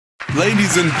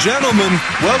Ladies and gentlemen,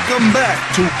 welcome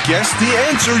back to Guess the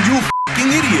Answer, you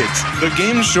f***ing idiots, the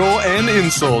game show and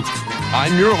insult.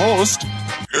 I'm your host,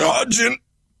 Arjun.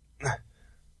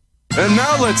 And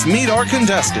now let's meet our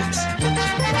contestants.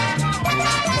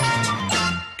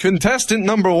 Contestant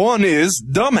number 1 is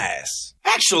Dumbass.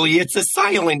 Actually, it's a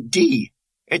silent D.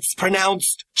 It's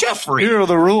pronounced Jeffrey. Here are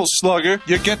the rules, Slugger.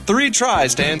 You get 3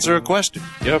 tries to answer a question.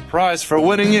 Your prize for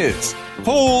winning is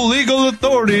full legal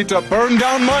authority to burn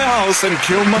down my house and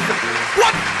kill my...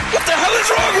 What? What the hell is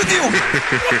wrong with you?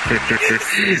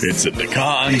 It's in the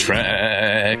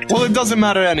contract. Well, it doesn't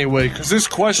matter anyway, because this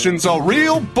question's a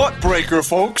real butt breaker,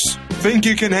 folks. Think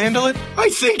you can handle it? I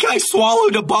think I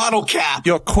swallowed a bottle cap.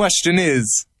 Your question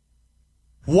is,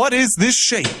 what is this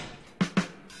shape?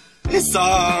 It's,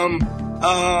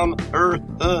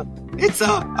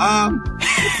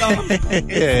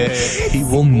 He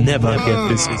will never get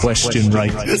this question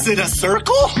right. Is it a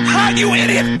circle? Ah, you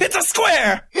idiot! It's a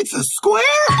square! It's a square?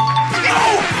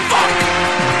 No! Fuck!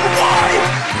 Why?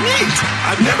 Neat!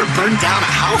 I've never burned down a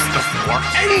house before.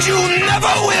 And you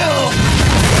never will!